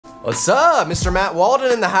What's up? Mr. Matt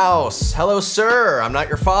Walden in the house. Hello, sir. I'm not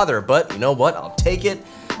your father, but you know what? I'll take it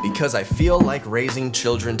because I feel like raising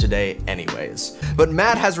children today anyways. But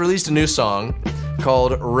Matt has released a new song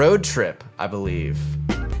called Road Trip, I believe.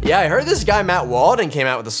 Yeah, I heard this guy Matt Walden came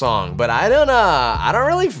out with a song, but I don't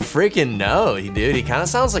really freaking know, dude. He kind of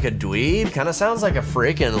sounds like a dweeb, kind of sounds like a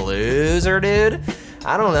freaking loser, dude.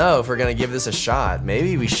 I don't know if we're gonna give this a shot.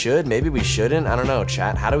 Maybe we should, maybe we shouldn't. I don't know,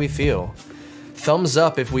 chat. How do we feel? Thumbs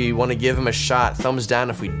up if we want to give him a shot, thumbs down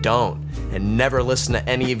if we don't, and never listen to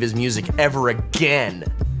any of his music ever again,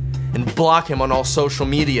 and block him on all social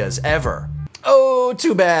medias ever. Oh,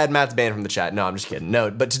 too bad, Matt's banned from the chat. No, I'm just kidding. No,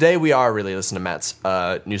 but today we are really listening to Matt's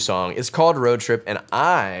new song. It's called Road Trip, and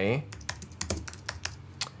I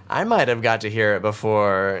might have got to hear it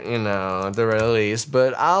before, you know, the release,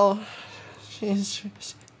 but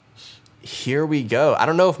here we go. I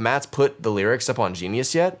don't know if Matt's put the lyrics up on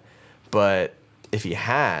Genius yet, but if he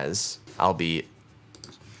has, I'll be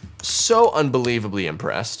so unbelievably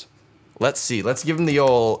impressed. Let's see, let's give him the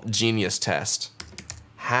old Genius test.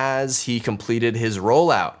 Has he completed his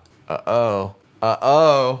rollout? Uh-oh,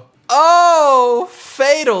 uh-oh. Oh,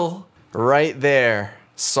 fatal, right there.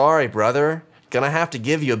 Sorry, brother. Gonna have to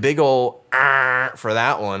give you a big ol' for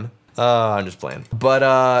that one. I'm just playing.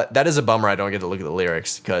 But that is a bummer I don't get to look at the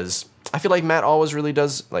lyrics, because I feel like Matt always really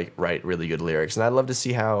does like write really good lyrics, and I'd love to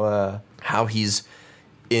see how he's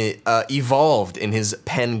evolved in his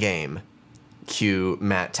pen game. Cue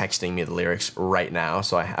Matt texting me the lyrics right now,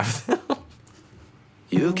 so I have them.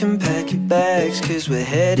 You can pack your bags, cause we're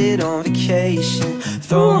headed on vacation.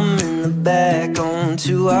 Throw them in the back, on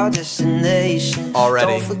to our destination.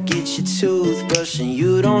 Already. Don't forget your toothbrush, and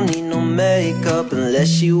you don't need no makeup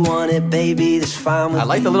unless you want it, baby, that's fine with me. I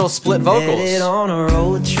like the little split vocals. Headed on a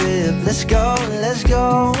road trip, let's go, let's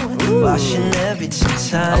go. Washing every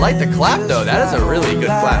time. I like the clap though, that is a really good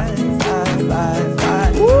clap.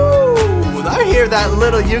 Woo! I hear that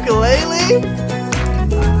little ukulele.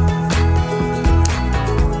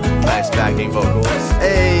 Nice backing vocals.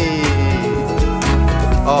 Hey.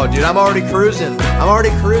 Oh, dude, I'm already cruising. I'm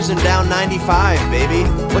already cruising down 95, baby.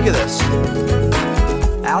 Look at this.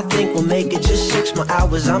 I think we'll make it just 6 more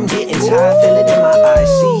hours. I'm getting tired, feel it in my eyes.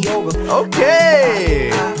 See you.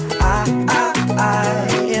 Okay.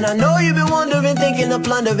 And I know you've been wondering, thinking of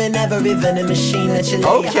plundering every vending machine that you lay.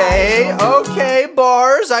 Okay, okay,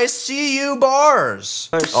 bars. I see you, bars.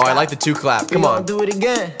 Oh, I like the 2 clap. Come on. Do it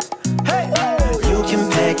again. Hey. You can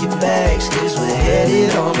pack your bags, cause we're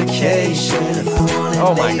headed on vacation.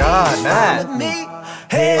 Oh my god, Matt.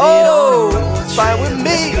 Oh, fine with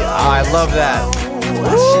me. Oh, I love that.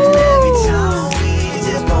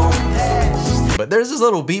 But there's this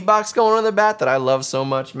little beatbox going on in the back that I love so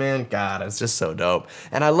much, man. God, it's just so dope.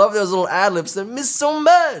 And I love those little ad-libs that miss so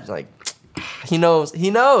much. Like, he knows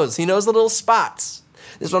the little spots.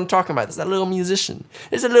 This is what I'm talking about. This is that little musician.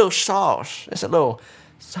 It's a little sauce. It's a little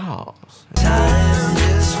sauce. Time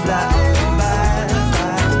just flies by.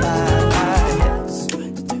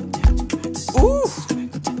 Ooh.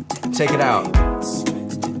 Take it out.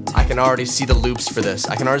 I can already see the loops for this.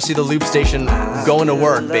 I can already see the loop station going to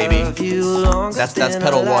work, baby. That's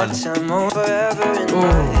pedal 1. Ooh.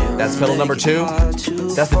 That's pedal number 2.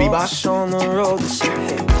 That's the beatbox.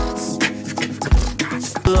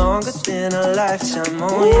 Longer than a lifetime.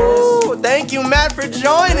 Ooh, thank you, Matt, for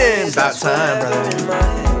joining. About time,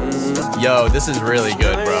 brother. Yo, this is really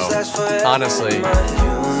good, bro. Honestly.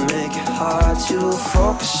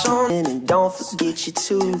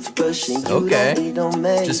 Okay.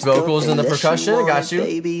 Just vocals and the percussion. I got you.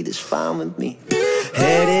 Headed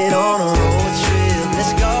on a road trip.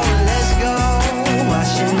 Let's go, let's go.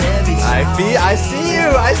 I see you.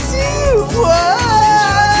 I see you. Whoa.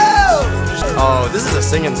 Oh, this is a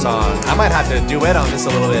singing song. I might have to duet on this a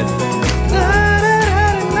little bit.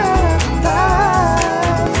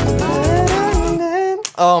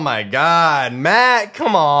 Oh my god, Matt,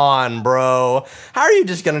 come on, bro. How are you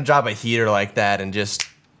just gonna drop a heater like that and just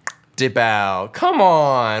dip out? Come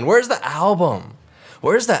on, where's the album?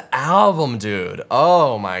 Where's the album, dude?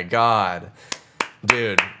 Oh my god.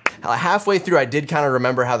 Dude, halfway through I did kind of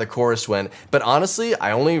remember how the chorus went, but honestly,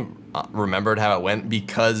 I only remembered how it went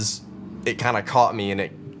because it kind of caught me, and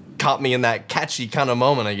it caught me in that catchy kind of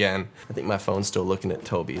moment again. I think my phone's still looking at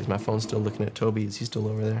Toby. Is my phone still looking at Toby? Is he still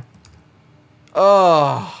over there?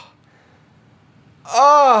 Oh.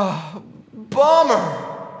 Oh,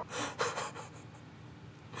 bummer.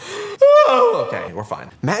 Oh, okay, we're fine.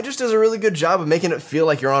 Matt just does a really good job of making it feel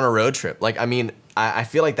like you're on a road trip. Like, I mean, I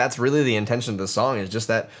feel like that's really the intention of the song, is just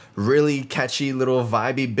that really catchy little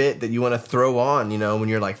vibey bit that you want to throw on, you know, when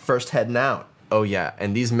you're like first heading out. Oh yeah,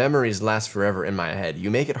 and these memories last forever in my head. You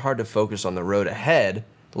make it hard to focus on the road ahead,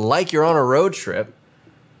 like you're on a road trip,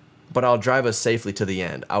 but I'll drive us safely to the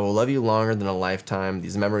end. I will love you longer than a lifetime.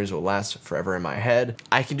 These memories will last forever in my head.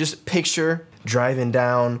 I can just picture driving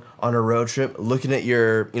down on a road trip, looking at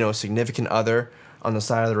your, significant other on the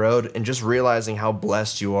side of the road and just realizing how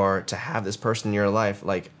blessed you are to have this person in your life.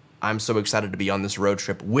 Like, I'm so excited to be on this road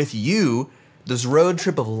trip with you, this road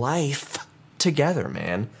trip of life together,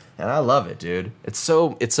 man. And I love it, dude. It's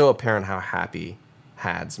so apparent how happy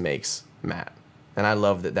HTHAZE makes Matt. And I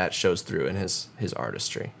love that shows through in his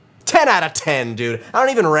artistry. 10 out of 10, dude. I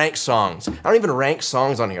don't even rank songs. I don't even rank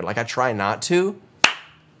songs on here. Like, I try not to.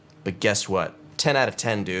 But guess what? 10 out of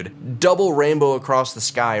 10, dude. Double rainbow across the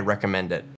sky, recommend it.